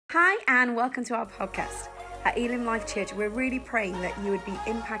Hi and welcome to our podcast. At Elim Life Church, we're really praying that you would be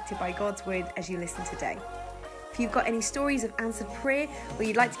impacted by God's word as you listen today. If you've got any stories of answered prayer or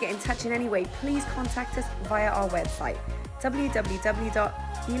you'd like to get in touch in any way, please contact us via our website,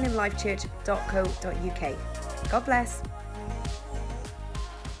 www.elimlifechurch.co.uk. God bless.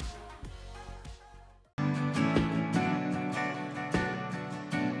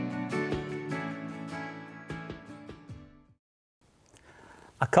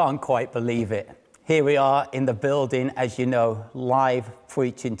 I can't quite believe it. Here we are in the building, as you know, live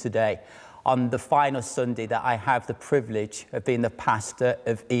preaching today on the final Sunday that I have the privilege of being the pastor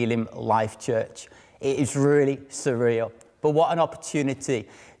of Elim Life Church. It is really surreal, but what an opportunity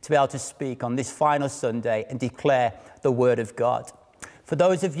to be able to speak on this final Sunday and declare the Word of God. For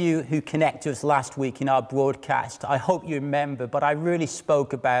those of you who connect to us last week in our broadcast, I hope you remember, but I really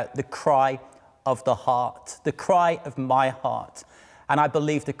spoke about the cry of the heart, the cry of my heart. And I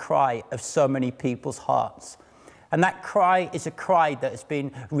believe the cry of so many people's hearts. And that cry is a cry that has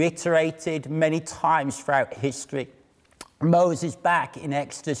been reiterated many times throughout history. Moses, back in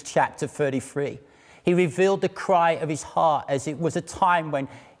Exodus chapter 33, he revealed the cry of his heart as it was a time when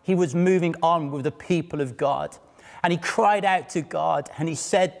he was moving on with the people of God. And he cried out to God and he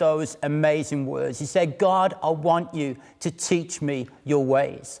said those amazing words. He said, God, I want you to teach me your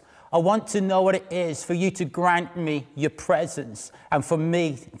ways. I want to know what it is for you to grant me your presence and for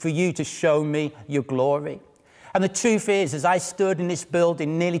you to show me your glory. And the truth is, as I stood in this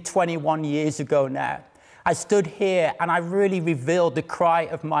building nearly 21 years ago now, I stood here and I really revealed the cry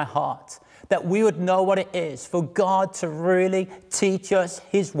of my heart, that we would know what it is for God to really teach us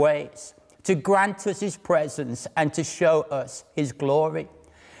his ways, to grant us his presence and to show us his glory.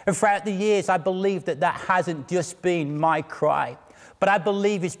 And throughout the years, I believe that hasn't just been my cry, but I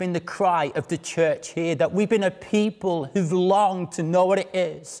believe it's been the cry of the church here, that we've been a people who've longed to know what it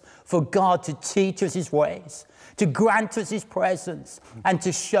is for God to teach us his ways, to grant us his presence, and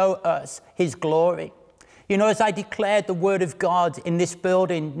to show us his glory. You know, as I declared the word of God in this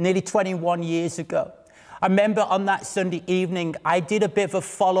building nearly 21 years ago, I remember on that Sunday evening, I did a bit of a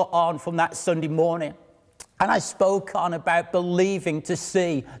follow-on from that Sunday morning, and I spoke on about believing to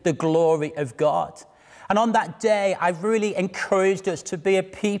see the glory of God. And on that day, I really encouraged us to be a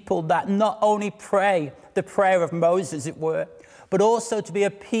people that not only pray the prayer of Moses, as it were, but also to be a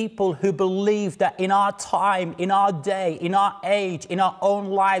people who believe that in our time, in our day, in our age, in our own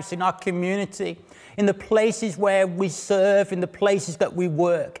lives, in our community, in the places where we serve, in the places that we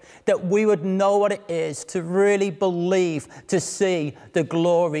work, that we would know what it is to really believe, to see the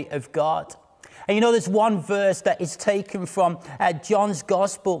glory of God. And you know, there's one verse that is taken from John's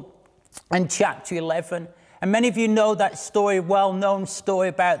Gospel, and chapter 11. And many of you know that story, well-known story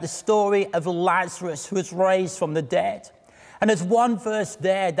about the story of Lazarus who was raised from the dead. And there's one verse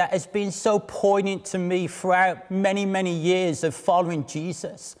there that has been so poignant to me throughout many, many years of following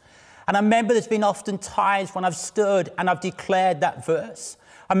Jesus. And I remember there's been often times when I've stood and I've declared that verse.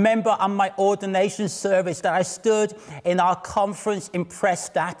 I remember on my ordination service that I stood in our conference in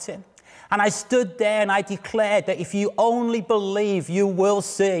Prestatyn. And I stood there and I declared that if you only believe, you will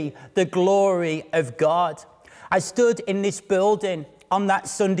see the glory of God. I stood in this building on that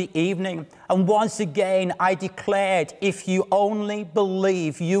Sunday evening, and once again I declared, if you only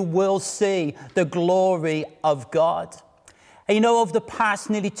believe, you will see the glory of God. And you know, over the past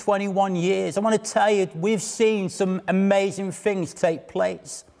nearly 21 years, I want to tell you, we've seen some amazing things take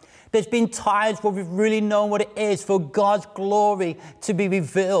place. There's been times where we've really known what it is for God's glory to be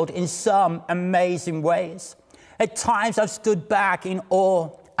revealed in some amazing ways. At times I've stood back in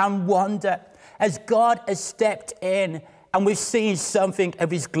awe and wonder as God has stepped in and we've seen something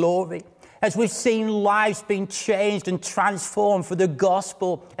of his glory, as we've seen lives being changed and transformed for the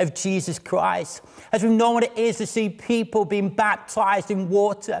gospel of Jesus Christ, as we've known what it is to see people being baptized in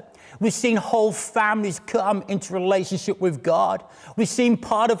water. We've seen whole families come into relationship with God. We've seen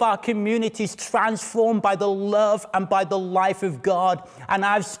part of our communities transformed by the love and by the life of God. And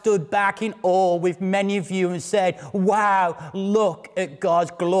I've stood back in awe with many of you and said, wow, look at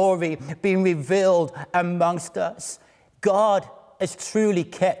God's glory being revealed amongst us. God has truly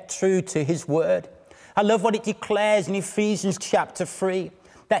kept true to his word. I love what it declares in Ephesians chapter 3.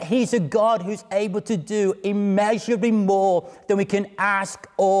 That he's a God who's able to do immeasurably more than we can ask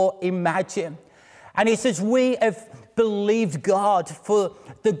or imagine. And he says, we have believed God for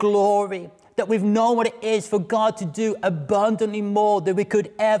the glory, that we've known what it is for God to do abundantly more than we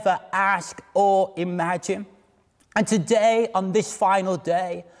could ever ask or imagine. And today, on this final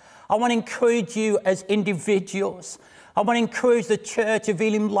day, I want to encourage you as individuals. I want to encourage the church of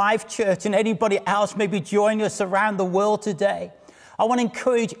Elim Life Church and anybody else maybe joining us around the world today. I want to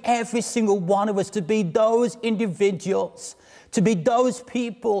encourage every single one of us to be those individuals, to be those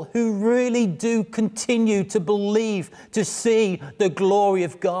people who really do continue to believe, to see the glory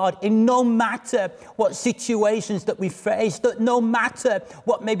of God in no matter what situations that we face, that no matter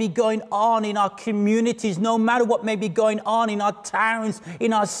what may be going on in our communities, no matter what may be going on in our towns,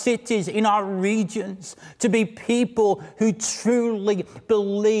 in our cities, in our regions, to be people who truly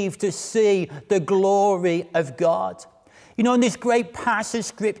believe to see the glory of God. You know, in this great passage of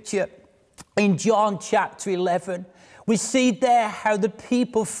scripture in John chapter 11, we see there how the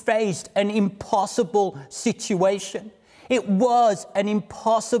people faced an impossible situation. It was an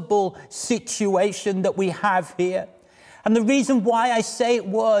impossible situation that we have here. And the reason why I say it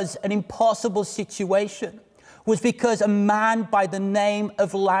was an impossible situation was because a man by the name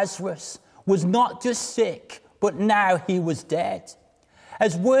of Lazarus was not just sick, but now he was dead.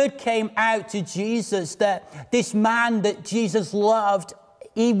 As word came out to Jesus that this man that Jesus loved,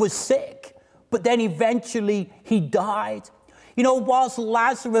 he was sick. But then eventually he died. You know, whilst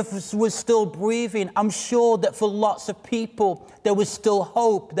Lazarus was still breathing, I'm sure that for lots of people, there was still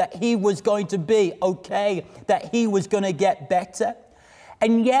hope that he was going to be okay, that he was going to get better.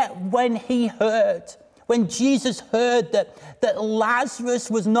 And yet when Jesus heard that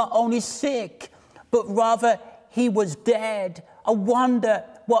Lazarus was not only sick, but rather he was dead, I wonder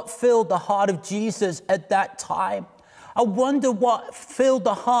what filled the heart of Jesus at that time. I wonder what filled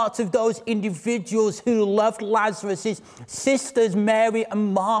the hearts of those individuals who loved Lazarus, his sisters, Mary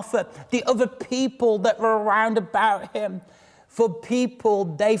and Martha, the other people that were around about him. For people,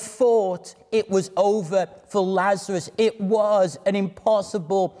 they thought it was over for Lazarus. It was an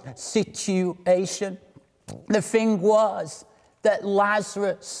impossible situation. The thing was that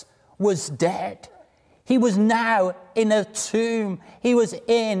Lazarus was dead. He was now in a tomb. He was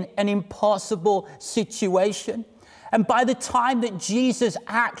in an impossible situation. And by the time that Jesus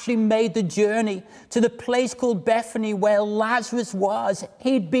actually made the journey to the place called Bethany where Lazarus was,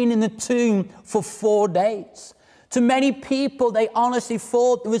 he'd been in the tomb for 4 days. To many people, they honestly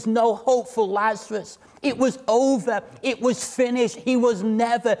thought there was no hope for Lazarus. It was over. It was finished. He was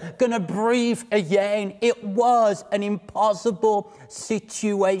never going to breathe again. It was an impossible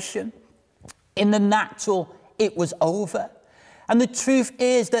situation. In the natural, it was over. And the truth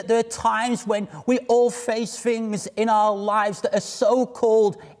is that there are times when we all face things in our lives that are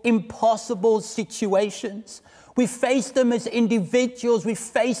so-called impossible situations. We face them as individuals. We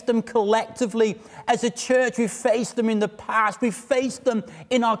face them collectively. As a church, we face them in the past. We face them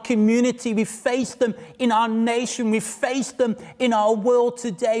in our community. We face them in our nation. We face them in our world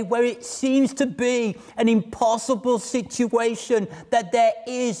today, where it seems to be an impossible situation, that there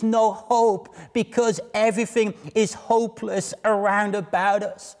is no hope because everything is hopeless around about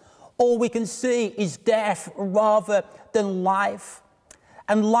us. All we can see is death rather than life.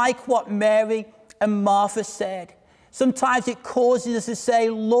 And like what Mary and Martha said, sometimes it causes us to say,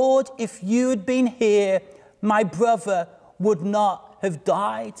 Lord, if you had been here, my brother would not have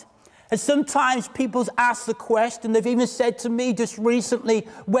died. And sometimes people ask the question, they've even said to me just recently,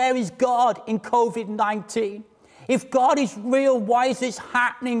 where is God in COVID-19? If God is real, why is this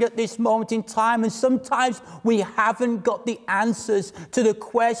happening at this moment in time? And sometimes we haven't got the answers to the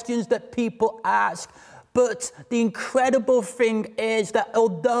questions that people ask. But the incredible thing is that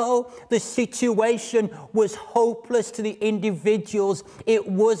although the situation was hopeless to the individuals, it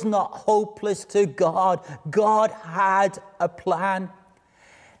was not hopeless to God. God had a plan.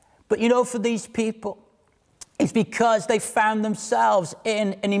 But you know, for these people, it's because they found themselves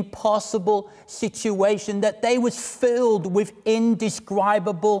in an impossible situation that they was filled with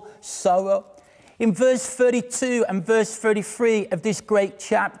indescribable sorrow. In verse 32 and verse 33 of this great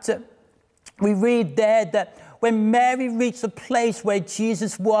chapter, we read there that when Mary reached the place where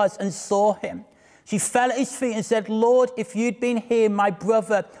Jesus was and saw him, she fell at his feet and said, Lord, if you'd been here, my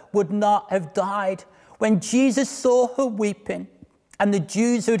brother would not have died. When Jesus saw her weeping, and the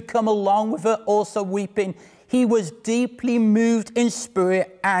Jews who had come along with her also weeping, he was deeply moved in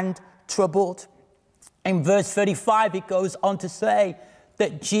spirit and troubled. In verse 35, it goes on to say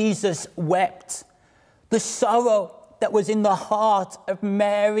that Jesus wept. The sorrow that was in the heart of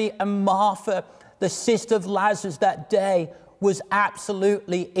Mary and Martha, the sister of Lazarus that day, was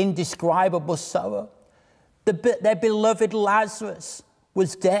absolutely indescribable sorrow. Their beloved Lazarus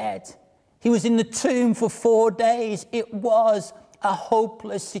was dead. He was in the tomb for 4 days. It was a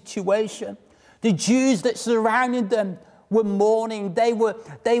hopeless situation. The Jews that surrounded them were mourning. They were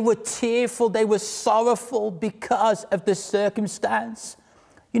tearful. They were sorrowful because of the circumstance.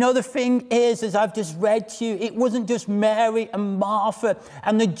 You know, the thing is, as I've just read to you, it wasn't just Mary and Martha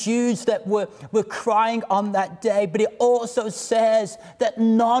and the Jews that were crying on that day, but it also says that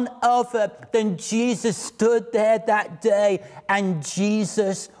none other than Jesus stood there that day, and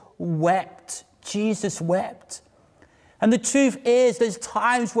Jesus wept. Jesus wept. And the truth is, there's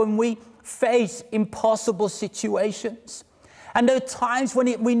times when we face impossible situations. And there are times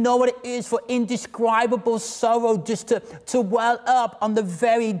when we know what it is for indescribable sorrow just to well up on the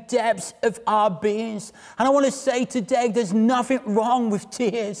very depths of our beings. And I want to say today, there's nothing wrong with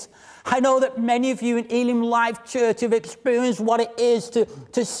tears. I know that many of you in Elim Life Church have experienced what it is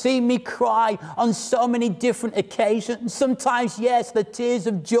to see me cry on so many different occasions. Sometimes, yes, the tears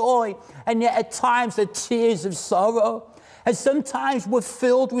of joy, and yet at times the tears of sorrow. And sometimes we're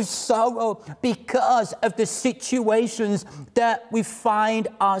filled with sorrow because of the situations that we find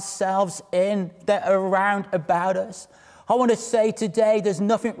ourselves in that are around about us. I want to say today, there's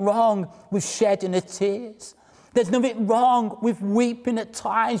nothing wrong with shedding the tears. There's nothing wrong with weeping at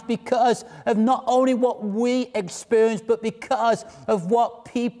times because of not only what we experience, but because of what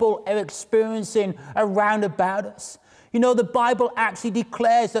people are experiencing around about us. You know, the Bible actually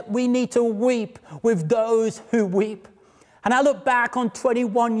declares that we need to weep with those who weep. And I look back on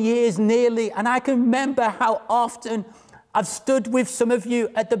 21 years nearly, and I can remember how often I've stood with some of you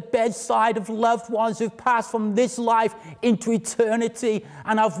at the bedside of loved ones who've passed from this life into eternity,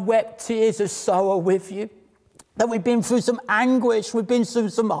 and I've wept tears of sorrow with you. That we've been through some anguish, we've been through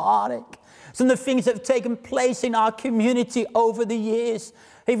some heartache, some of the things that have taken place in our community over the years.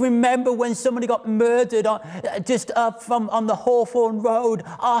 I remember when somebody got murdered just up on the Hawthorne Road.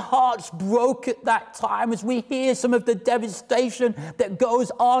 Our hearts broke at that time as we hear some of the devastation that goes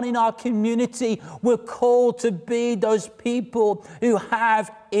on in our community. We're called to be those people who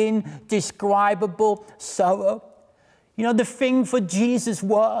have indescribable sorrow. You know, the thing for Jesus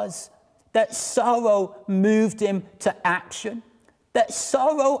was that sorrow moved him to action. That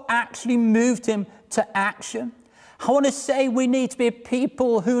sorrow actually moved him to action. I want to say we need to be a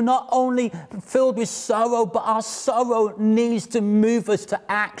people who not only filled with sorrow, but our sorrow needs to move us to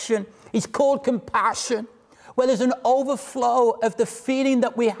action. It's called compassion, where there's an overflow of the feeling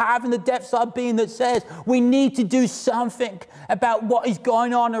that we have in the depths of our being that says we need to do something about what is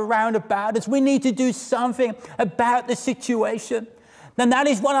going on around about us. We need to do something about the situation. And that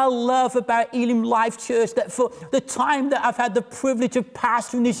is what I love about Elim Life Church, that for the time that I've had the privilege of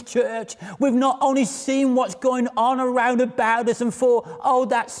pastoring this church, we've not only seen what's going on around about us and thought, oh,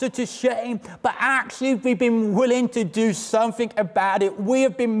 that's such a shame, but actually we've been willing to do something about it. We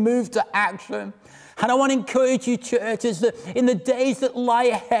have been moved to action. And I want to encourage you, churches, that in the days that lie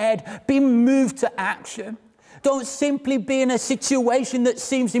ahead, be moved to action. Don't simply be in a situation that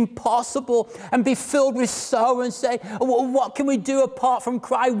seems impossible and be filled with sorrow and say, well, what can we do apart from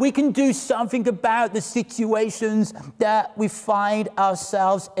cry? We can do something about the situations that we find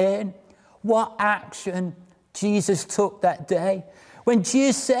ourselves in. What action Jesus took that day. When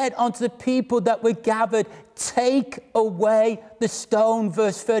Jesus said unto the people that were gathered, take away the stone,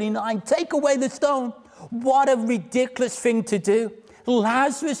 verse 39, take away the stone. What a ridiculous thing to do.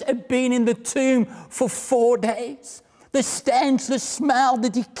 Lazarus had been in the tomb for 4 days. The stench, the smell, the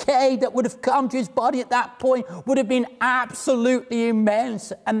decay that would have come to his body at that point would have been absolutely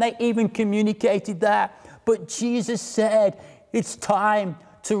immense. And they even communicated that. But Jesus said, it's time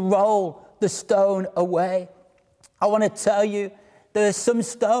to roll the stone away. I want to tell you, there are some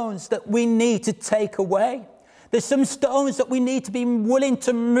stones that we need to take away. There's some stones that we need to be willing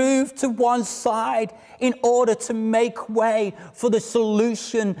to move to one side in order to make way for the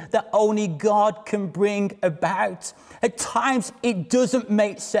solution that only God can bring about. At times, it doesn't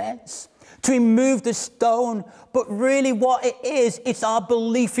make sense to remove the stone, but really what it is, it's our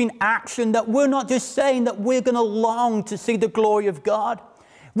belief in action, that we're not just saying that we're going to long to see the glory of God.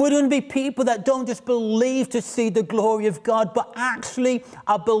 We're going to be people that don't just believe to see the glory of God, but actually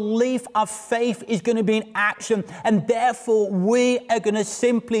our belief, our faith is going to be in action. And therefore, we are going to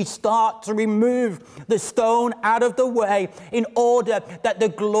simply start to remove the stone out of the way in order that the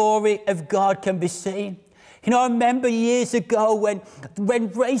glory of God can be seen. You know, I remember years ago when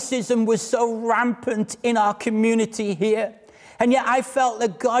racism was so rampant in our community here. And yet I felt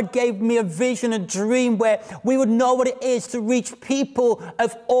that God gave me a vision, a dream where we would know what it is to reach people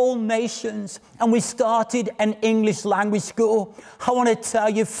of all nations. And we started an English language school. I want to tell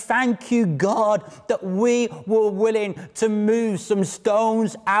you, thank you, God, that we were willing to move some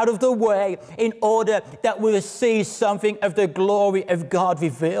stones out of the way in order that we would see something of the glory of God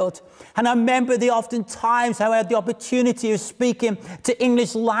revealed. And I remember the often times how I had the opportunity of speaking to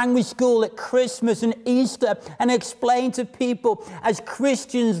English language school at Christmas and Easter and explain to people people, as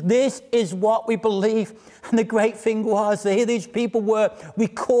Christians, this is what we believe. And the great thing was that here these people were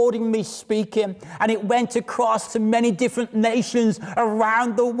recording me speaking, and it went across to many different nations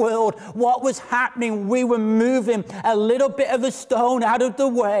around the world. What was happening? We were moving a little bit of a stone out of the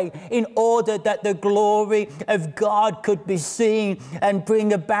way in order that the glory of God could be seen and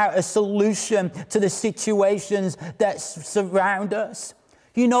bring about a solution to the situations that surround us.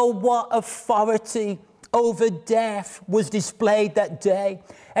 You know what authority over death was displayed that day?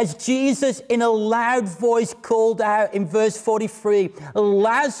 As Jesus in a loud voice called out in verse 43,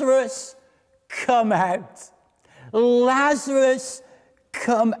 Lazarus, come out. Lazarus,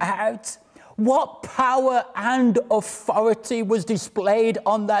 come out. What power and authority was displayed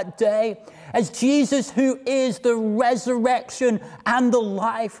on that day as Jesus, who is the resurrection and the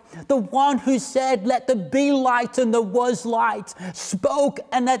life, the one who said, let there be light, and there was light, spoke,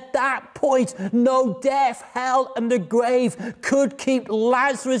 and at that point, no death, hell, and the grave could keep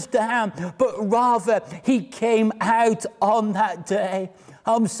Lazarus down, but rather he came out on that day.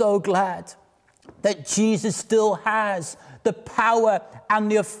 I'm so glad that Jesus still has the power and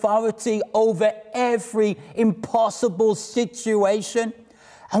the authority over every impossible situation.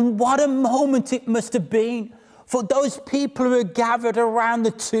 And what a moment it must have been for those people who were gathered around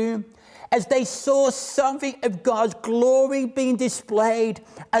the tomb as they saw something of God's glory being displayed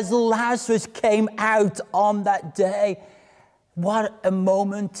as Lazarus came out on that day. What a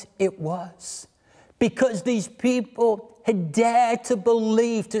moment it was, because these people had dared to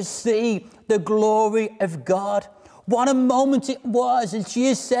believe, to see the glory of God. What a moment it was as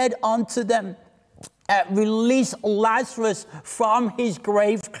Jesus said unto them, release Lazarus from his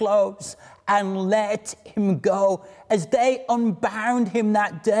grave clothes and let him go. As they unbound him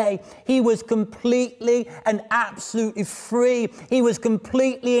that day, he was completely and absolutely free. He was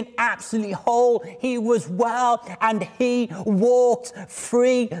completely and absolutely whole. He was well, and he walked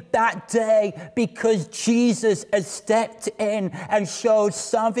free that day because Jesus had stepped in and showed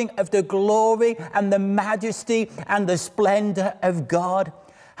something of the glory and the majesty and the splendor of God.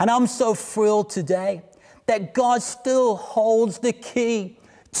 And I'm so thrilled today that God still holds the key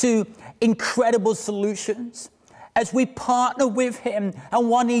to incredible solutions as we partner with him and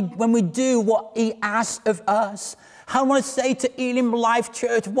when we do what he asks of us. I want to say to Elim Life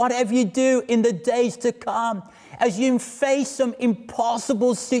Church, whatever you do in the days to come, as you face some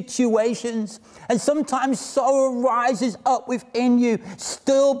impossible situations and sometimes sorrow rises up within you,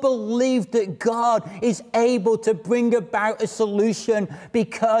 still believe that God is able to bring about a solution,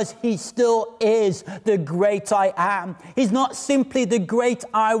 because he still is the great I am. He's not simply the great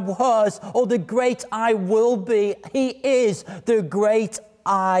I was or the great I will be. He is the great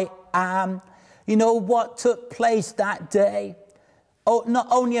I am. You know what took place that day? Not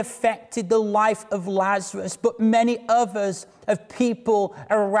only affected the life of Lazarus, but many others of people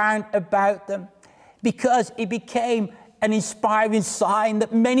around about them, because it became an inspiring sign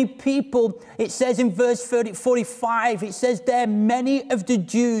that many people, it says in verse 45, it says there, many of the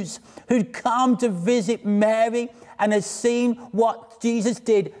Jews who'd come to visit Mary and had seen what Jesus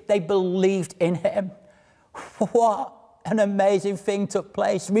did, they believed in him. What an amazing thing took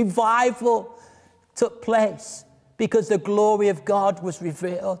place. Revival took place because the glory of God was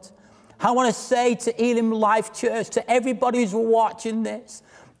revealed. I want to say to Elim Life Church, to everybody who's watching this,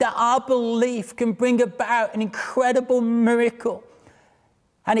 that our belief can bring about an incredible miracle,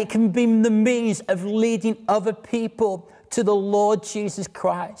 and it can be the means of leading other people to the Lord Jesus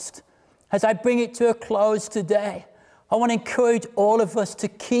Christ. As I bring it to a close today, I want to encourage all of us to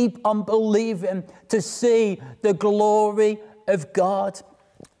keep on believing, to see the glory of God.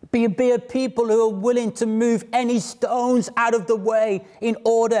 Be a people who are willing to move any stones out of the way in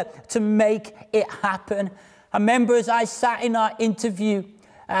order to make it happen. I remember as I sat in our interview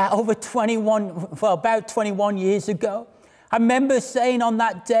about 21 years ago, I remember saying on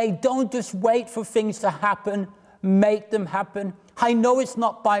that day, don't just wait for things to happen, make them happen. I know it's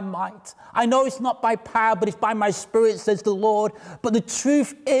not by might. I know it's not by power, but it's by my spirit, says the Lord. But the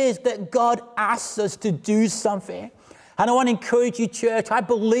truth is that God asks us to do something. And I want to encourage you, church, I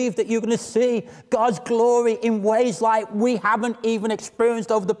believe that you're going to see God's glory in ways like we haven't even experienced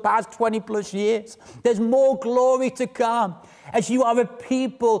over the past 20 plus years. There's more glory to come as you are a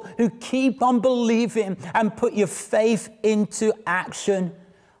people who keep on believing and put your faith into action.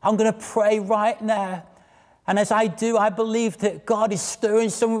 I'm going to pray right now. And as I do, I believe that God is stirring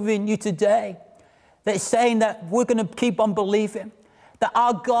some within you today. That's saying that we're going to keep on believing. That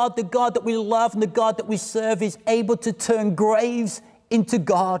our God, the God that we love and the God that we serve, is able to turn graves into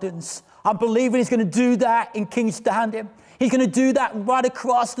gardens. I'm believing he's going to do that in King Standing. He's going to do that right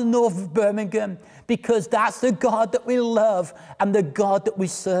across the north of Birmingham, because that's the God that we love and the God that we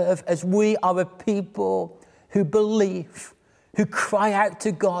serve, as we are a people who believe, who cry out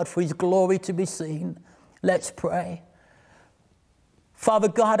to God for his glory to be seen. Let's pray. Father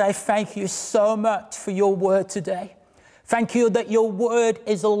God, I thank you so much for your word today. Thank you that your word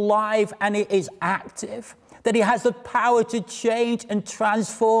is alive and it is active, that it has the power to change and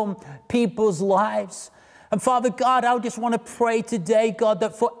transform people's lives. And Father God, I just want to pray today, God,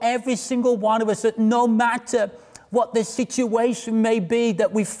 that for every single one of us, that no matter what the situation may be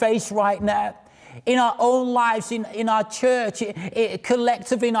that we face right now, in our own lives, in our church,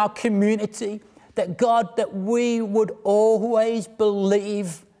 collective in our community, that God, that we would always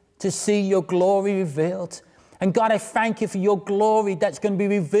believe to see your glory revealed. And God, I thank you for your glory that's going to be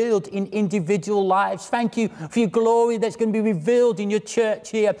revealed in individual lives. Thank you for your glory that's going to be revealed in your church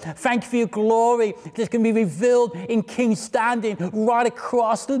here. Thank you for your glory that's going to be revealed in King's Standing, right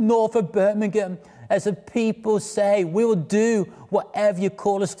across the north of Birmingham. As the people say, we will do whatever you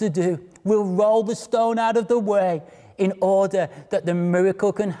call us to do. We'll roll the stone out of the way in order that the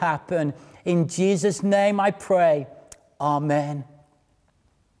miracle can happen. In Jesus' name I pray. Amen.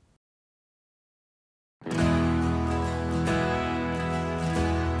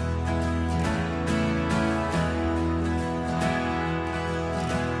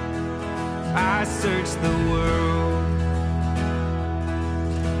 I searched the world,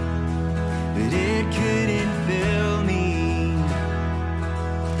 but it couldn't fill me.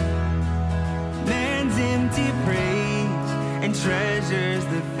 Man's empty praise and treasures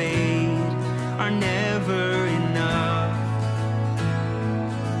that fade are never enough.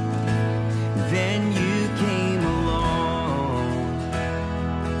 Then you came along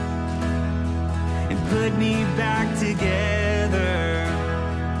and put me back together.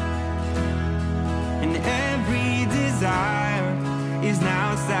 And every desire is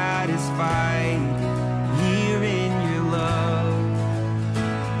now satisfied here in your love.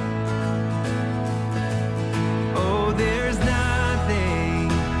 Oh, there's nothing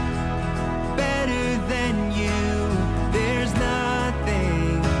better than you. There's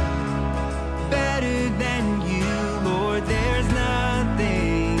nothing better than you, Lord. There's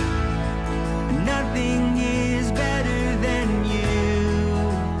nothing, nothing is better than you.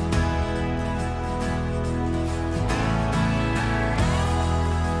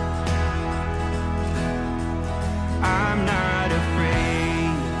 I'm not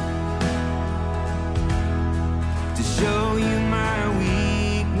afraid to show you my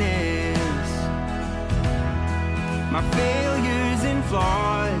weakness, my failures and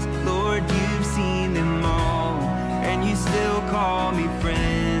flaws. Lord, you've seen them all, and you still call me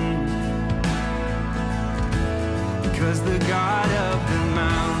friend. Because the God of the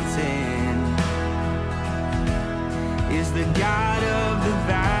mountain is the God of the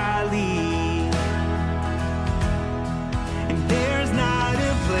valley. There's not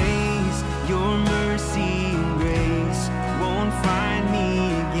a place your mercy and grace won't find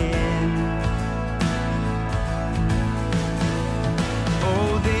me again.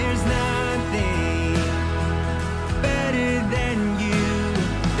 Oh, there's nothing better than you.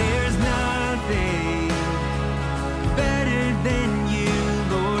 There's nothing better than you,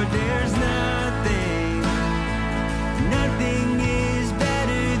 Lord. There's nothing, nothing is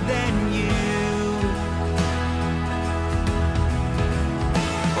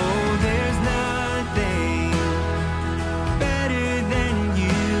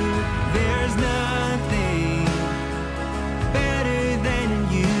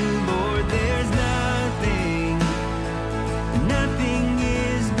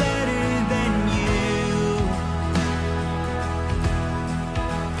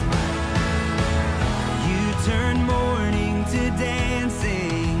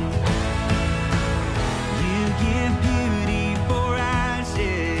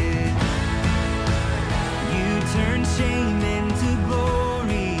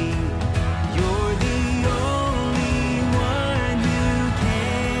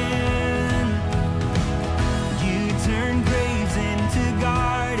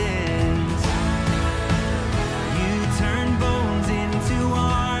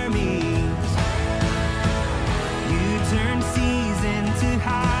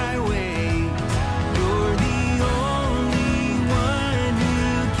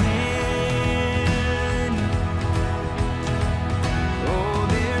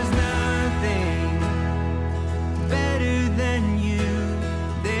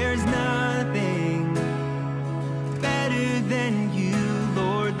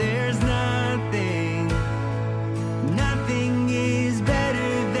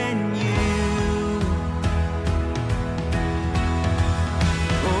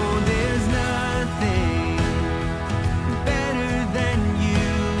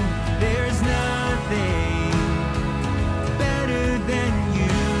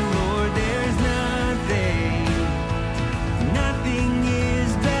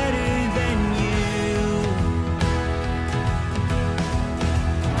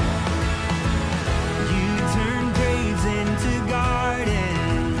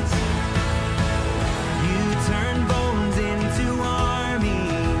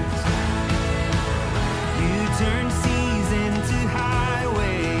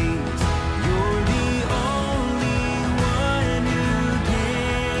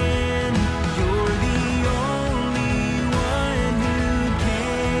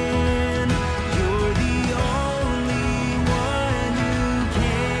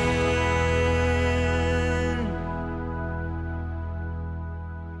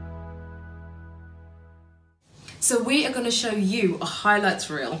So we are going to show you a highlights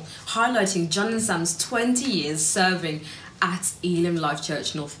reel highlighting John and Sam's 20 years serving at Elim Life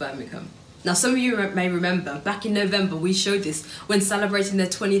Church, North Birmingham. Now, some of you may remember, back in November, we showed this when celebrating their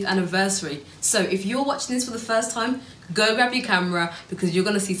 20th anniversary. So if you're watching this for the first time, go grab your camera because you're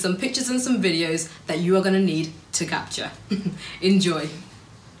going to see some pictures and some videos that you are going to need to capture. Enjoy.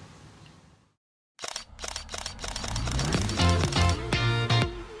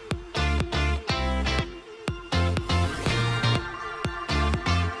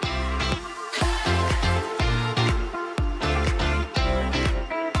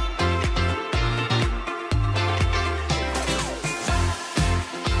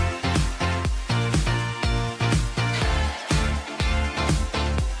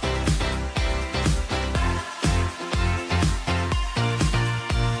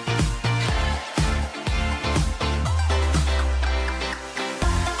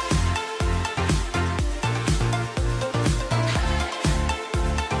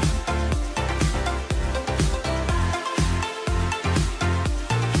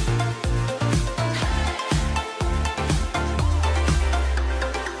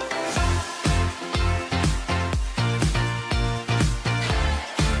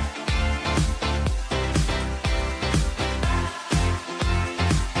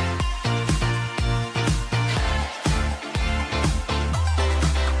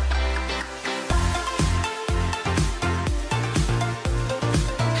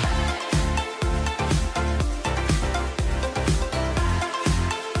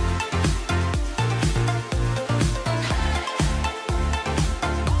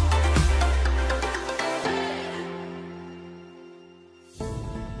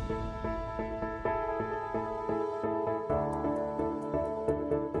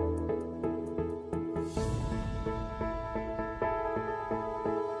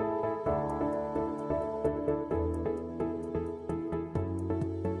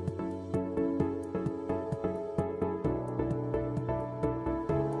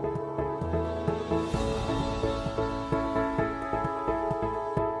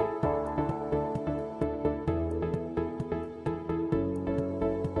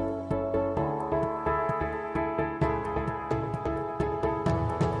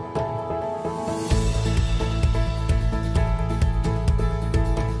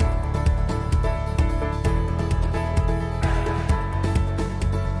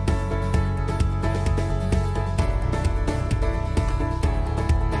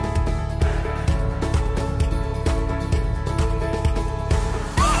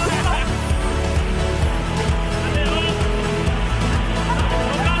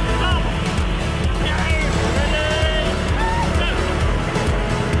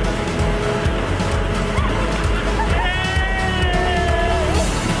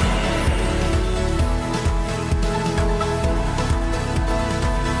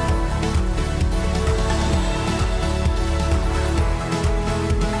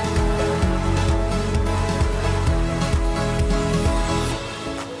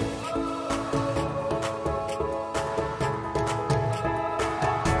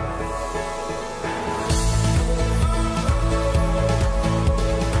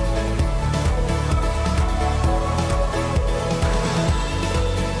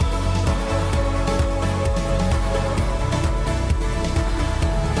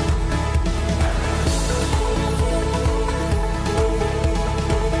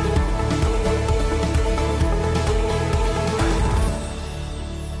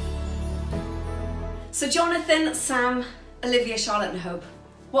 So Jonathan, Sam, Olivia, Charlotte and Hope,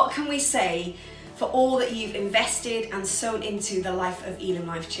 what can we say for all that you've invested and sown into the life of Elim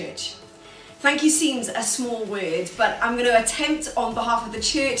Life Church? Thank you seems a small word, but I'm going to attempt on behalf of the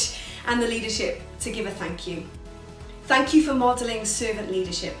church and the leadership to give a thank you. Thank you for modelling servant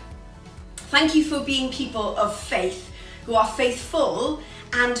leadership. Thank you for being people of faith who are faithful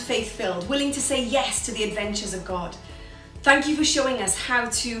and faith-filled, willing to say yes to the adventures of God. Thank you for showing us how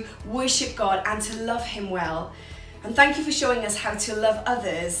to worship God and to love Him well. And thank you for showing us how to love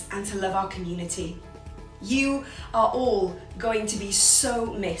others and to love our community. You are all going to be so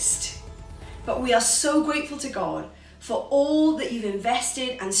missed. But we are so grateful to God for all that you've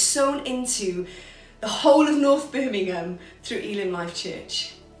invested and sown into the whole of North Birmingham through Elim Life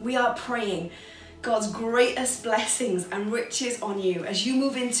Church. We are praying God's greatest blessings and riches on you as you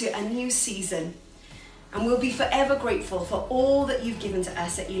move into a new season. And we'll be forever grateful for all that you've given to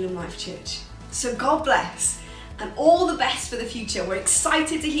us at Elim Life Church. So God bless and all the best for the future. We're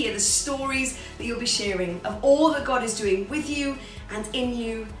excited to hear the stories that you'll be sharing of all that God is doing with you and in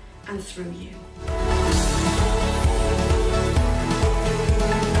you and through you.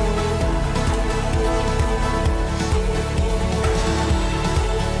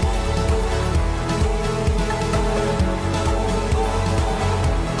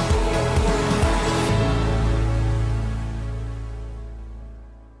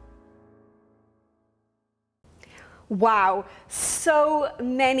 Wow, so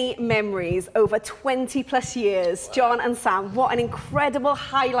many memories over 20 plus years. John and Sam, what an incredible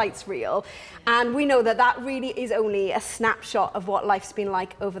highlights reel. And we know that that really is only a snapshot of what life's been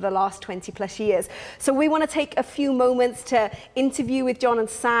like over the last 20 plus years. So we want to take a few moments to interview with John and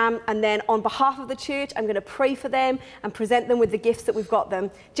Sam, and then on behalf of the church, I'm going to pray for them and present them with the gifts that we've got them,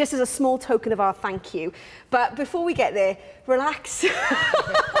 just as a small token of our thank you. But before we get there, relax. Chill,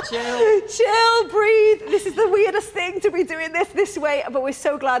 breathe. This is the weirdest thing to be doing this way, but we're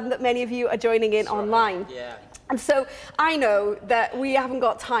so glad that many of you are joining in online. Yeah. And so I know that we haven't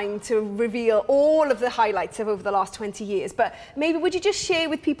got time to reveal all of the highlights of over the last 20 years, but maybe would you just share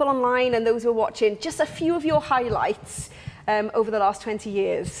with people online and those who are watching just a few of your highlights over the last 20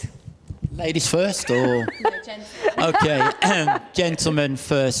 years? Ladies first, or? No, gentlemen. Okay, gentlemen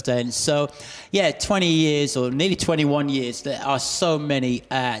first then. So, yeah, 20 years or nearly 21 years, there are so many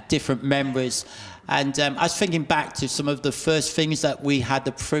different memories. And I was thinking back to some of the first things that we had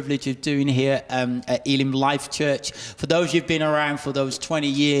the privilege of doing here at Elim Life Church. For those who've been around for those 20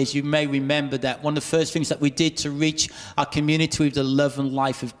 years, you may remember that one of the first things that we did to reach our community with the love and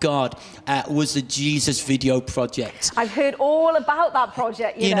life of God was the Jesus Video Project. I've heard all about that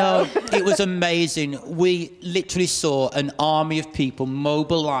project, you know. It was amazing. We literally saw an army of people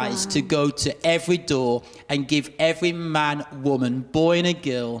mobilized to go to every door and give every man, woman, boy and a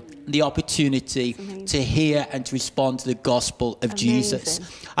girl the opportunity to hear and to respond to the gospel of Jesus.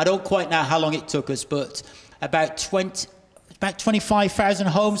 I don't quite know how long it took us, but about 25,000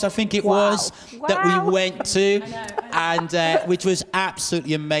 homes, I think it was, that we went to, and which was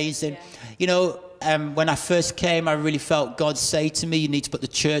absolutely amazing. You know, when I first came, I really felt God say to me, you need to put the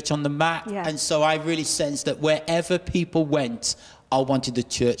church on the map. Yeah. And so I really sensed that wherever people went, I wanted the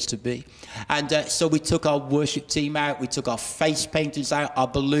church to be. And so we took our worship team out, we took our face painters out, our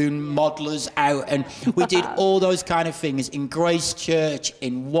balloon modelers out, and we did all those kind of things in Grace Church,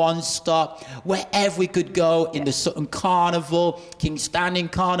 in One Stop, wherever we could go, in the Sutton Carnival, King's Standing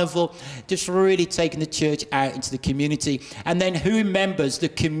Carnival, just really taking the church out into the community. And then who remembers the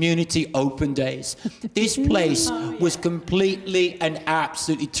community open days? This place was completely and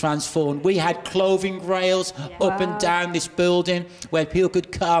absolutely transformed. We had clothing rails up and down this building, where people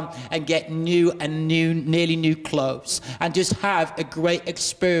could come and get nearly new clothes and just have a great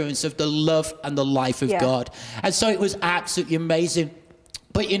experience of the love and the life of God. And so it was absolutely amazing.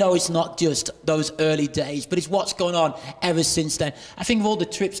 But you know, it's not just those early days, but it's what's gone on ever since then. I think of all the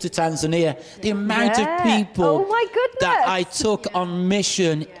trips to Tanzania, the amount of people that I took on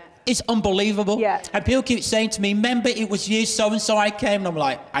mission. It's unbelievable. Yeah. And people keep saying to me, remember it was you, so-and-so I came. And I'm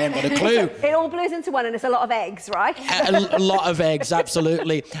like, I haven't got a clue. It all blows into one and it's a lot of eggs, right? a lot of eggs,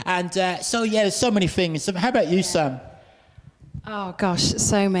 absolutely. And so, yeah, there's so many things. So how about you, Sam? Oh, gosh,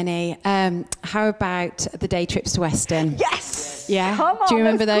 so many. How about the day trips to Weston? Yes! Yeah. Come on, do you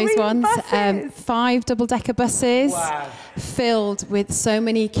remember those ones? Buses. 5 double-decker buses. Wow. Filled with so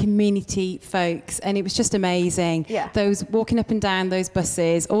many community folks, and it was just amazing. Yeah. Those walking up and down those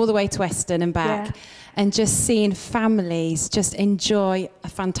buses all the way to Weston and back, and just seeing families just enjoy a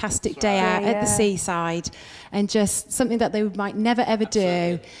fantastic day out at the seaside, and just something that they might never ever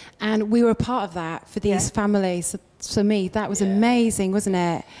do. And we were a part of that for these families. For me, that was amazing, wasn't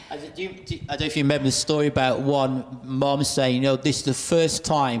it? I don't know if you remember the story about one mom saying, you know, this is the first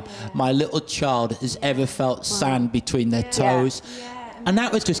time my little child has ever felt sand between their toes. And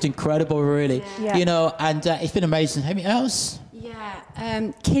that was just incredible, really. You know, and it's been amazing. Anything else?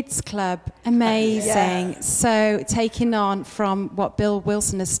 Kids Club, amazing. So taking on from what Bill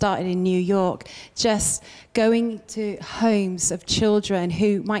Wilson has started in New York, just going to homes of children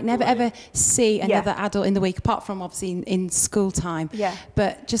who might never ever see another adult in the week, apart from obviously in school time.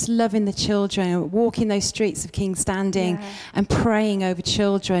 But just loving the children, walking those streets of King's Standing and praying over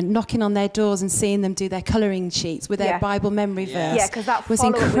children, knocking on their doors and seeing them do their colouring sheets with their Bible memory verse. Yeah, because that was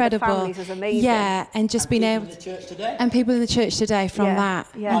incredible. incredible. With the families was amazing. Yeah, and just being able and people in the church today from that.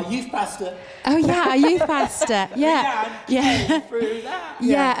 Our youth pastor. Oh yeah, our youth pastor. Through that.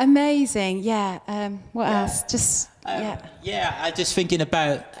 Yeah, amazing. Yeah. What else? Just I'm just thinking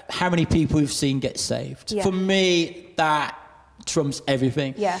about how many people we've seen get saved. For me, that trumps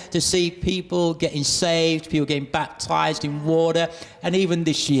everything. To see people getting saved, people getting baptized in water, and even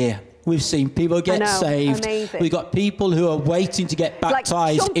this year, we've seen people get saved. Amazing. We've got people who are waiting to get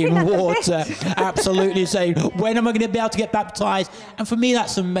baptized in water. Absolutely saying, when am I going to be able to get baptized? And for me,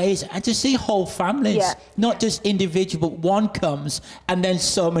 that's amazing. And to see whole families, not just individual, but one comes and then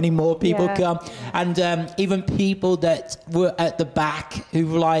so many more people come. And even people that were at the back who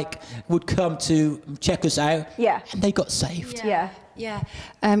would come to check us out. And they got saved.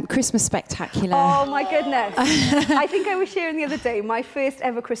 Christmas Spectacular. Oh my goodness. I think I was sharing the other day, my first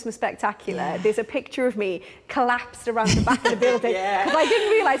ever Christmas Spectacular. There's a picture of me collapsed around the back of the building because I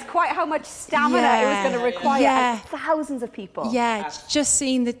didn't realise quite how much stamina it was going to require. And thousands of people. Yeah, just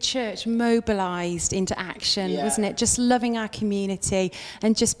seeing the church mobilised into action, wasn't it? Just loving our community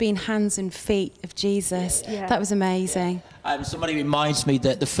and just being hands and feet of Jesus. That was amazing. Somebody reminds me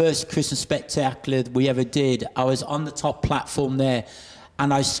that the first Christmas Spectacular we ever did, I was on the top platform there,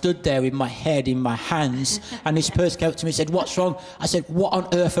 and I stood there with my head in my hands, and this person came up to me and said, "What's wrong?" I said, "What on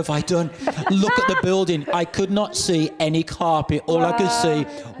earth have I done? Look at the building." I could not see any carpet. All I could see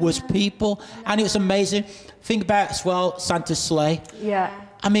was people, and it was amazing. Think about as well, Santa's sleigh.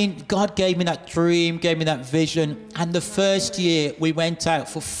 I mean, God gave me that dream, gave me that vision. And the first year we went out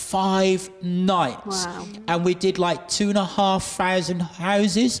for 5 nights. And we did like 2,500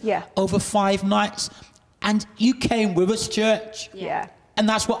 houses over 5 nights. And you came with us, church. And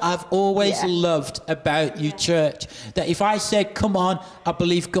that's what I've always loved about you, church. That if I said, "Come on, I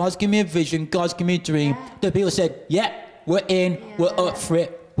believe God's given me a vision, God's given me a dream," the people said, "Yeah, we're in, we're up for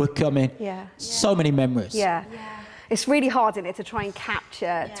it, we're coming." So many memories. It's really hard, isn't it, to try and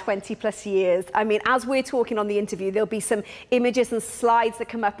capture 20 plus years. I mean, as we're talking on the interview, there'll be some images and slides that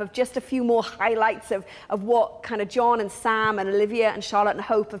come up of just a few more highlights of what kind of John and Sam and Olivia and Charlotte and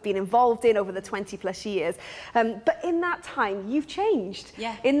Hope have been involved in over the 20 plus years. But in that time, you've changed.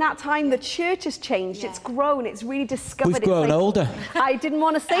 In that time, the church has changed. It's grown. It's really discovered. We've grown older. I didn't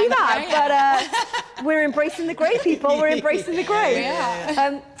want to say that, but we're embracing the grey, people. We're embracing the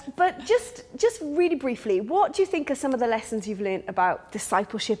grey. But just really briefly, what do you think are some of the lessons you've learned about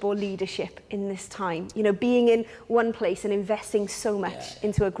discipleship or leadership in this time? You know, being in one place and investing so much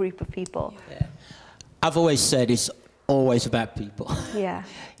into a group of people. I've always said it's always about people.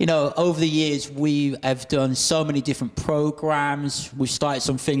 You know, over the years, we have done so many different programs. We've started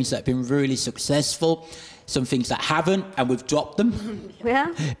some things that have been really successful, some things that haven't, and we've dropped them.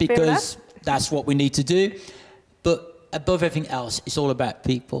 Because that's what we need to do. But above everything else, it's all about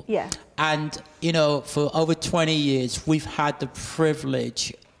people. And, you know, for over 20 years, we've had the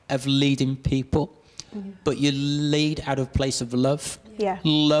privilege of leading people, but you lead out of a place of love.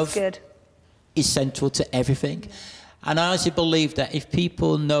 Love is central to everything. And I honestly believe that if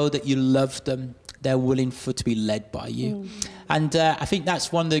people know that you love them, they're willing to be led by you. And I think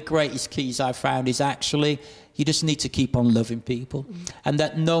that's one of the greatest keys I've found is actually you just need to keep on loving people. And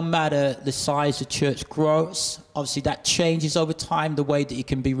that no matter the size the church grows, obviously that changes over time, the way that you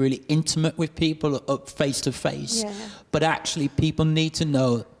can be really intimate with people up face to face. But actually people need to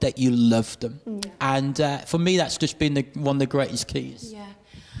know that you love them. And for me, that's just been one of the greatest keys.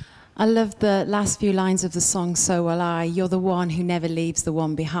 I love the last few lines of the song, "So Will I." You're the one who never leaves the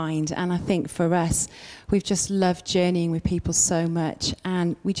one behind. And I think for us, we've just loved journeying with people so much,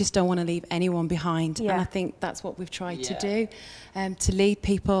 and we just don't want to leave anyone behind. And I think that's what we've tried to do, to lead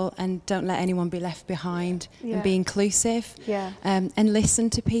people and don't let anyone be left behind, and be inclusive, and listen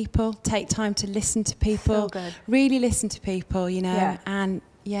to people, take time to listen to people, really listen to people, you know, and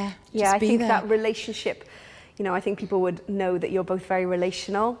I think that relationship, you know, I think people would know that you're both very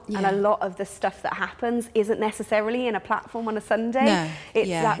relational, and a lot of the stuff that happens isn't necessarily in a platform on a Sunday. It's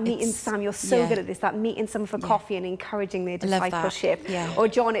that meeting, Sam, you're so good at this, that meeting someone for coffee and encouraging their discipleship. Or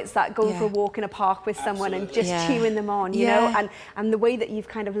John, it's that going for a walk in a park with someone and just cheering them on, you know, and the way that you've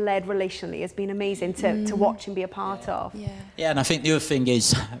kind of led relationally has been amazing to watch and be a part of. And I think the other thing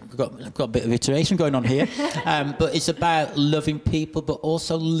is, I've got a bit of iteration going on here, but it's about loving people, but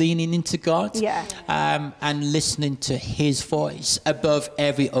also leaning into God. And listening to his voice above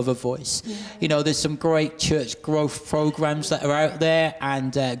every other voice. You know, there's some great church growth programs that are out there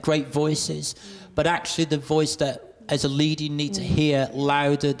and great voices, but actually the voice that as a leader you need to hear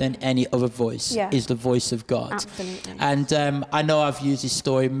louder than any other voice is the voice of God. And I know I've used this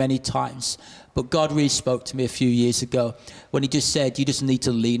story many times, but God really spoke to me a few years ago when he just said, you just need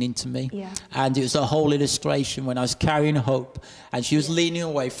to lean into me. And it was a whole illustration when I was carrying Hope and she was leaning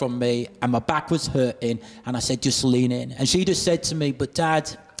away from me and my back was hurting. And I said, just lean in. And she just said to me, but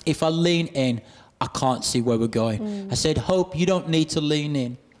Dad, if I lean in, I can't see where we're going. I said, Hope, you don't need to lean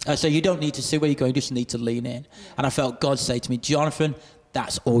in. So you don't need to see where you're going, you just need to lean in. And I felt God say to me, Jonathan,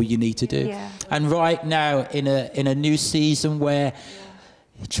 that's all you need to do. And right now in a new season where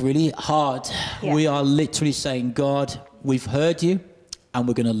it's really hard, we are literally saying, God, we've heard you and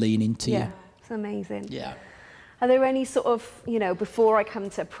we're going to lean into you. It's amazing. Are there any sort of, you know, before I come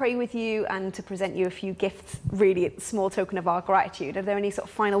to pray with you and to present you a few gifts, really a small token of our gratitude, are there any sort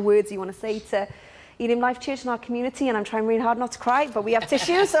of final words you want to say to Elim Life Church and our community? And I'm trying really hard not to cry, but we have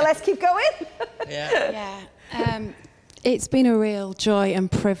tissues, so let's keep going. It's been a real joy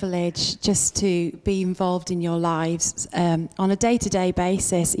and privilege just to be involved in your lives on a day-to-day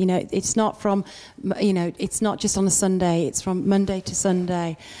basis. You know, it's not from, you know, it's not just on a Sunday. It's from Monday to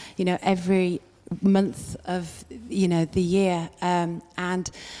Sunday. You know, every month of, you know, the year. And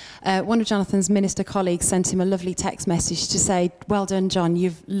one of Jonathan's minister colleagues sent him a lovely text message to say, "Well done, John.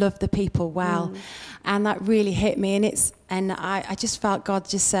 You've loved the people well." And that really hit me. And I just felt God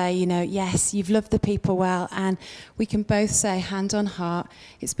just say, you know, yes, you've loved the people well. And we can both say, hand on heart,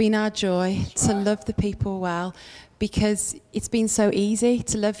 it's been our joy to love the people well, because it's been so easy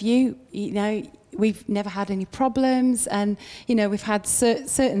to love you. You know, we've never had any problems, and you know, we've had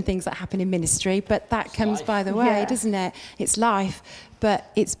certain things that happen in ministry, but that comes by the way, doesn't it? It's life.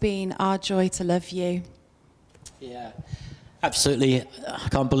 But it's been our joy to love you. Yeah, absolutely. I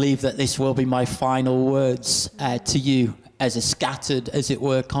can't believe that this will be my final words to you as a scattered, as it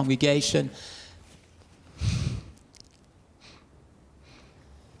were, congregation.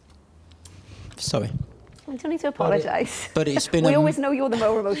 Sorry. I don't need to apologise. But it's been we always know you're the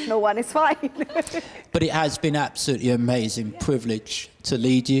more emotional one. It's fine. But it has been absolutely amazing privilege to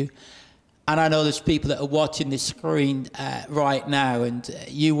lead you. And I know there's people that are watching this screen right now, and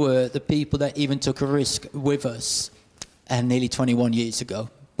you were the people that even took a risk with us nearly 21 years ago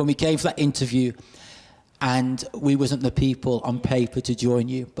when we came for that interview, and we wasn't the people on paper to join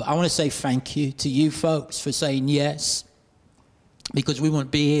you. But I want to say thank you to you folks for saying yes, because we wouldn't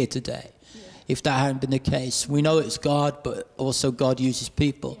be here today if that hadn't been the case. We know it's God, but also God uses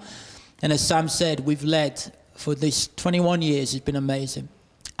people. And as Sam said, we've led for this 21 years. It's been amazing.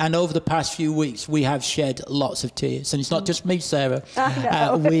 And over the past few weeks, we have shed lots of tears. And it's not just me, Sarah.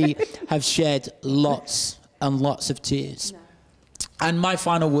 We have shed lots and lots of tears. And my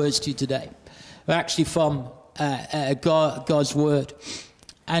final words to you today are actually from God's word.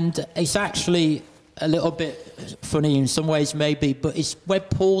 And it's actually a little bit funny in some ways, maybe, but it's where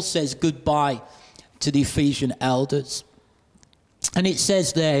Paul says goodbye to the Ephesian elders. And it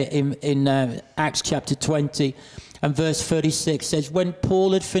says there in Acts chapter 20, and verse 36 says, when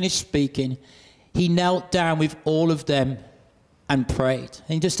Paul had finished speaking, he knelt down with all of them and prayed.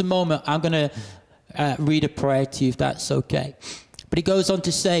 In just a moment, I'm going to read a prayer to you, if that's okay. But he goes on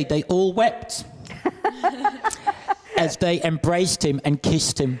to say, they all wept as they embraced him and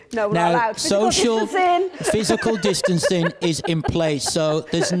kissed him. No, we're not allowed. Physical distancing is in place, so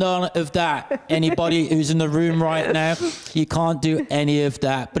there's none of that. Anybody who's in the room right now, you can't do any of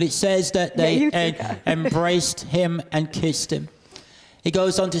that. But it says that they embraced him and kissed him. He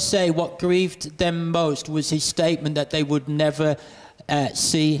goes on to say what grieved them most was his statement that they would never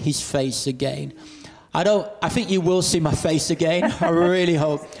see his face again. I think you will see my face again. I really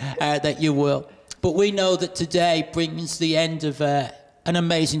hope that you will. But we know that today brings the end of an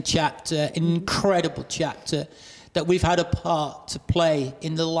amazing chapter, an incredible chapter that we've had a part to play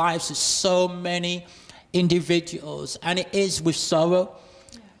in the lives of so many individuals. And it is with sorrow,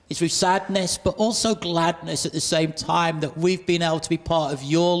 it's with sadness, but also gladness at the same time that we've been able to be part of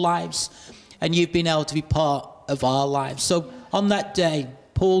your lives and you've been able to be part of our lives. So on that day,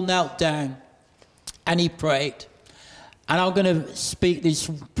 Paul knelt down and he prayed. And I'm going to speak this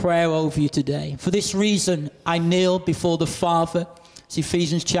prayer over you today. For this reason, I kneel before the Father. It's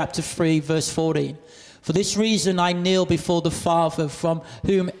Ephesians chapter 3, verse 14. For this reason, I kneel before the Father, from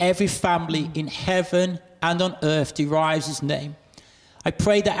whom every family in heaven and on earth derives his name. I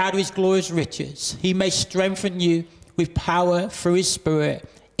pray that out of his glorious riches, he may strengthen you with power through his Spirit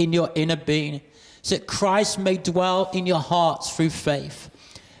in your inner being, so that Christ may dwell in your hearts through faith.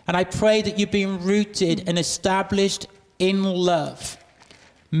 And I pray that you, being rooted and established in love,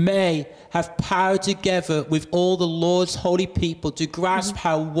 may have power together with all the Lord's holy people to grasp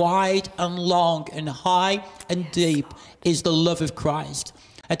how wide and long and high and deep is the love of Christ,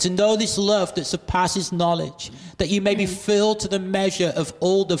 and to know this love that surpasses knowledge, that you may be filled to the measure of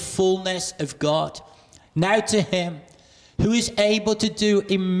all the fullness of God. Now to him who is able to do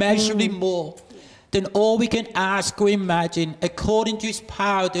immeasurably more than all we can ask or imagine, according to his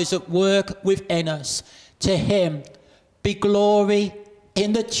power that is at work within us, to him be glory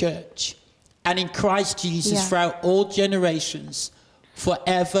in the church and in Christ Jesus throughout all generations,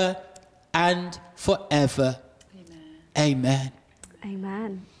 forever and forever. Amen.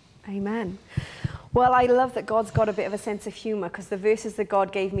 Amen. Amen. Well, I love that God's got a bit of a sense of humour, because the verses that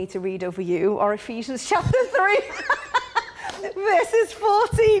God gave me to read over you are Ephesians chapter 3. Verses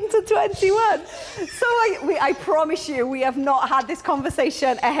 14 to 21. So I promise you, we have not had this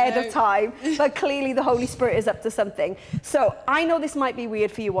conversation ahead of time, but clearly the Holy Spirit is up to something. So I know this might be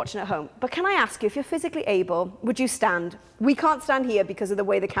weird for you watching at home, but can I ask you, if you're physically able, would you stand? We can't stand here because of the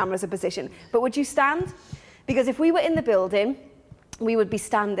way the cameras are positioned, but would you stand? Because if we were in the building, we would be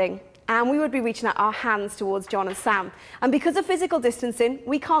standing and we would be reaching out our hands towards John and Sam. And because of physical distancing,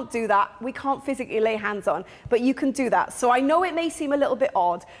 we can't do that. We can't physically lay hands on, but you can do that. So I know it may seem a little bit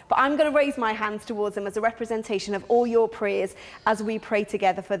odd, but I'm going to raise my hands towards them as a representation of all your prayers as we pray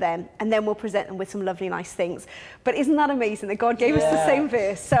together for them. And then we'll present them with some lovely, nice things. But isn't that amazing that God gave us the same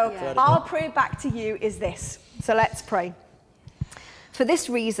verse? So our prayer back to you is this. So let's pray. For this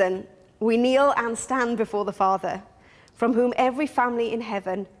reason, we kneel and stand before the Father, from whom every family in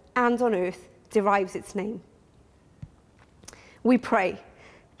heaven and on earth derives its name. We pray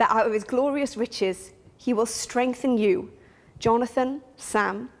that out of his glorious riches, he will strengthen you, Jonathan,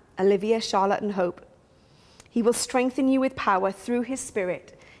 Sam, Olivia, Charlotte, and Hope. He will strengthen you with power through his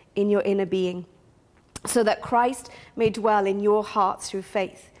Spirit in your inner being, so that Christ may dwell in your hearts through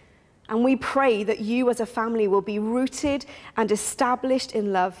faith. And we pray that you as a family will be rooted and established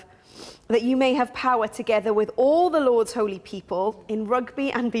in love, that you may have power together with all the Lord's holy people in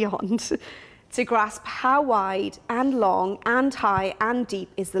Rugby and beyond to grasp how wide and long and high and deep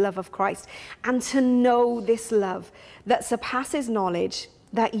is the love of Christ, and to know this love that surpasses knowledge,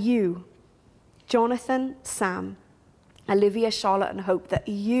 that you, Jonathan, Sam, Olivia, Charlotte, and Hope, that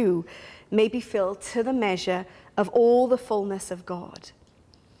you may be filled to the measure of all the fullness of God.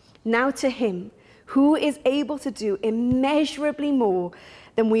 Now to him who is able to do immeasurably more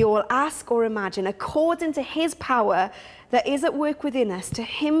than we all ask or imagine, according to his power that is at work within us, to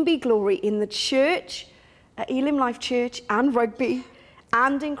him be glory in the church, at Elim Life Church and Rugby,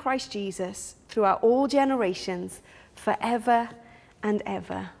 and in Christ Jesus, throughout all generations, forever and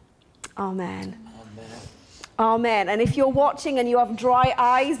ever. Amen. Amen. Amen. And if you're watching and you have dry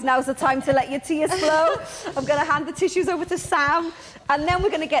eyes, now's the time to let your tears flow. I'm going to hand the tissues over to Sam, and then we're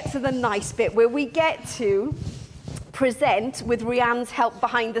going to get to the nice bit where we get to present, with Rianne's help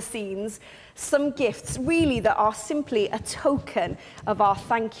behind the scenes, some gifts really that are simply a token of our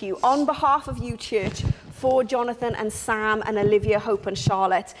thank you on behalf of you, church, for Jonathan and Sam and Olivia, Hope and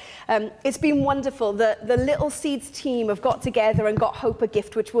Charlotte. It's been wonderful. The Little Seeds team have got together and got Hope a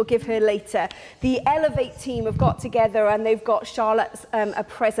gift, which we'll give her later. The Elevate team have got together and they've got Charlotte a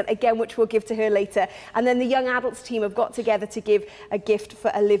present, again, which we'll give to her later. And then the Young Adults team have got together to give a gift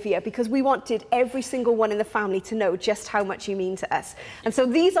for Olivia, because we wanted every single one in the family to know just how much you mean to us. And so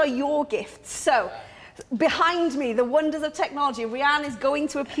these are your gifts. So behind me, the wonders of technology, Rianne is going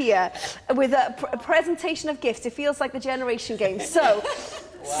to appear with a presentation of gifts. It feels like the Generation Game. So,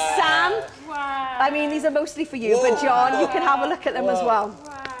 Sam, I mean, these are mostly for you, but John, you can have a look at them as well.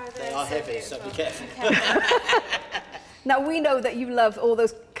 They are heavy, so be careful. Now, we know that you love all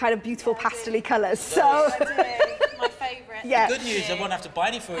those kind of beautiful pastel-y colours, so... I do. My favourite. Yeah. The good news, I won't have to buy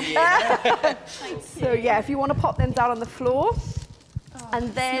any for a year. So, yeah, if you want to pop them down on the floor.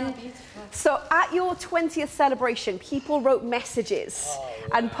 And then, so at your 20th celebration, people wrote messages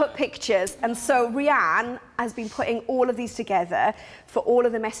and put pictures. And so Rianne has been putting all of these together for all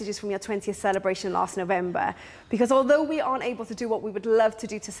of the messages from your 20th celebration last November. Because although we aren't able to do what we would love to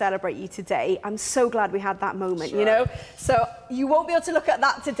do to celebrate you today, I'm so glad we had that moment, you know? So you won't be able to look at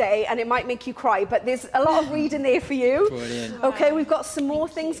that today and it might make you cry, but there's a lot of reading there for you. Brilliant. Okay, we've got some more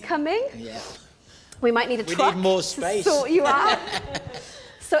things coming. Yeah. We might need a truck need more space. to sort you out.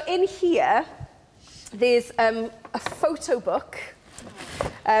 So in here, there's a photo book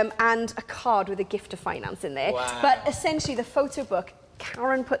and a card with a gift of finance in there. Wow. But essentially, the photo book,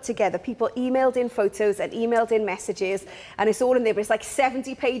 Karen put together. People emailed in photos and emailed in messages, and it's all in there, but it's like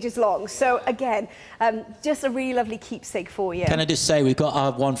 70 pages long. So again, just a really lovely keepsake for you. Can I just say, we've got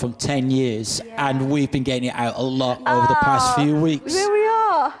our one from 10 years, and we've been getting it out a lot over the past few weeks. There we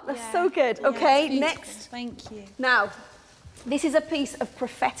are. That's so good. Okay, next. Thank you. Now, this is a piece of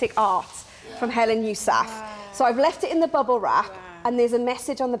prophetic art from Helen Yousaf. So I've left it in the bubble wrap, and there's a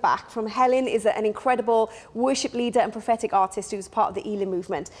message on the back from Helen. Is an incredible worship leader and prophetic artist who's part of the Elim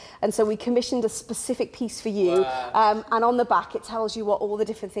movement. And so we commissioned a specific piece for you. And on the back, it tells you what all the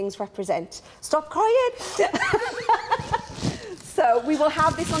different things represent. Stop crying. So we will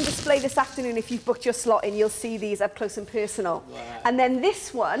have this on display this afternoon. If you've booked your slot in, you'll see these up close and personal. And then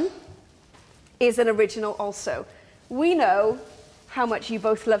this one is an original also. We know how much you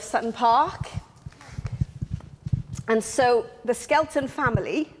both love Sutton Park. And so the Skelton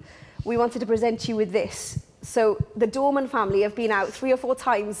family, we wanted to present you with this. So the Dorman family have been out 3 or 4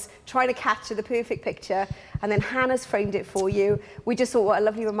 times trying to capture the perfect picture, and then Hannah's framed it for you. We just thought, what a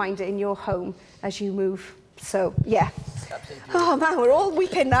lovely reminder in your home as you move. So, yeah. Oh, man, we're all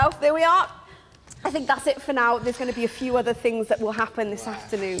weeping now. There we are. I think that's it for now. There's going to be a few other things that will happen this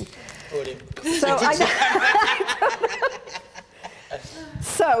afternoon. So,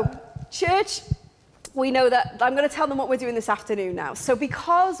 So, church, we know that I'm going to tell them what we're doing this afternoon now. So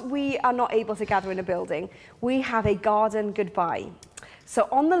because we are not able to gather in a building, we have a garden goodbye. So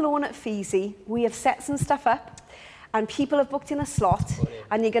on the lawn at Feasy, we have set some stuff up and people have booked in a slot,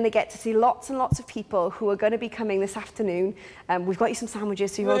 and you're going to get to see lots and lots of people who are going to be coming this afternoon. We've got you some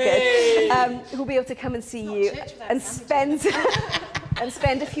sandwiches, so you're all good. Who'll be able to come and see you and spend and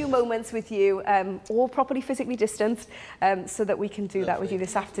spend a few moments with you, all properly physically distanced, so that we can do that with you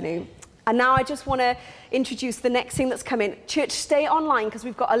this afternoon. And now I just want to introduce the next thing that's coming. Church, stay online because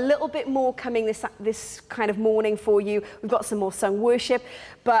we've got a little bit more coming this kind of morning for you. We've got some more sung worship,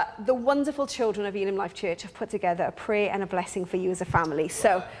 but the wonderful children of Elim Life Church have put together a prayer and a blessing for you as a family.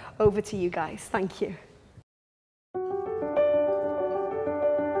 So over to you guys. Thank you.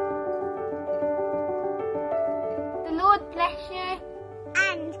 The Lord bless you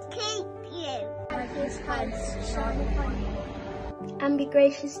and keep you. Let his face shine upon you and be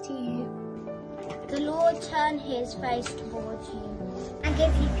gracious to you. The Lord turn his face towards you and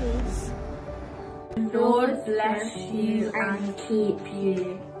give you peace. The Lord bless you and keep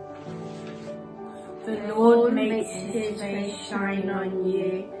you. The Lord makes his face shine on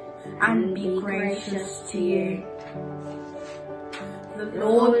you and be gracious to you. The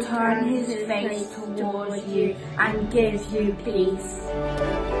Lord turn his face towards you and gives you peace.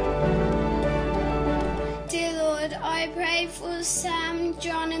 Dear Lord, I pray for Sam,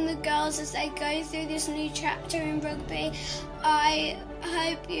 John and the girls as they go through this new chapter in rugby. I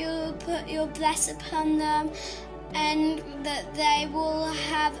hope you'll put your bless upon them and that they will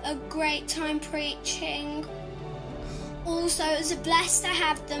have a great time preaching. Also, it's a blessed to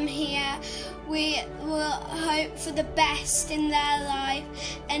have them here. We will hope for the best in their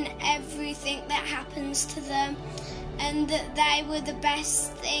life and everything that happens to them, and that they were the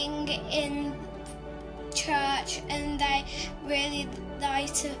best thing in church and they really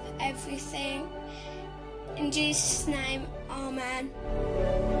light of everything. In Jesus' name, amen.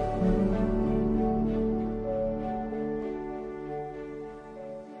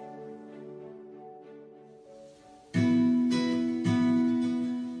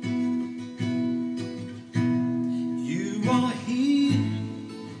 You are here,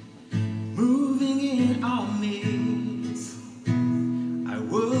 moving in our midst. I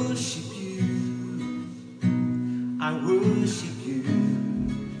worship you. I worship you.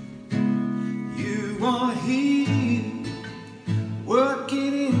 You are here,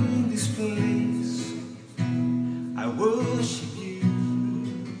 working in this place. I worship you.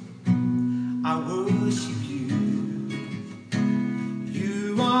 I worship you.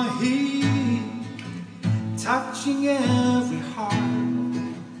 You are here, touching every heart.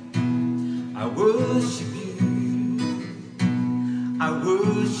 I worship you. I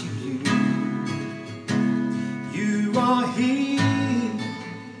worship you. You are here,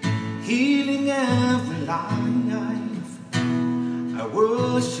 healing every life. I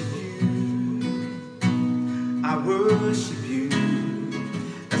worship you. I worship you.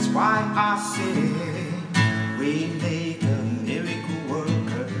 That's why I say, we make a miracle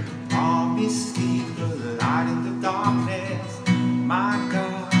worker, promise keeper, light in the darkness. My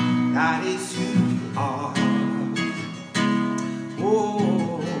God, that is who you are.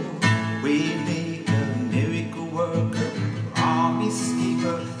 Oh, we make a miracle worker, promise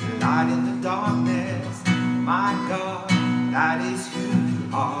keeper, light in the darkness. My God, that is who you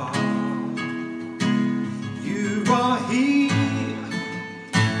are. You are here,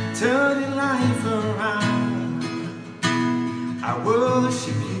 turning life around. I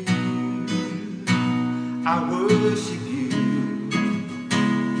worship you. I worship you.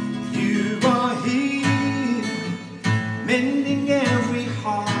 You are here, mending every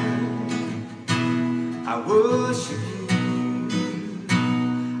heart. I worship you.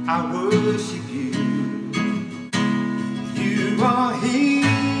 I worship you. You are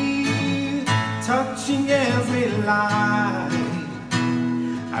here, touching every life.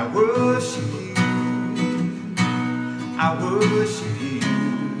 I worship you. I worship you.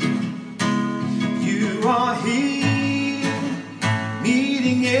 You are here,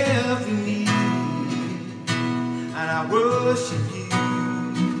 meeting every need. And I worship you.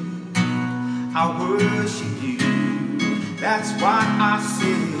 I worship you. That's why I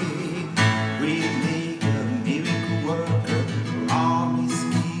say, we make a miracle worker, promise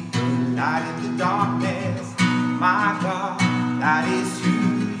keeper, light in the darkness. My God, that is you.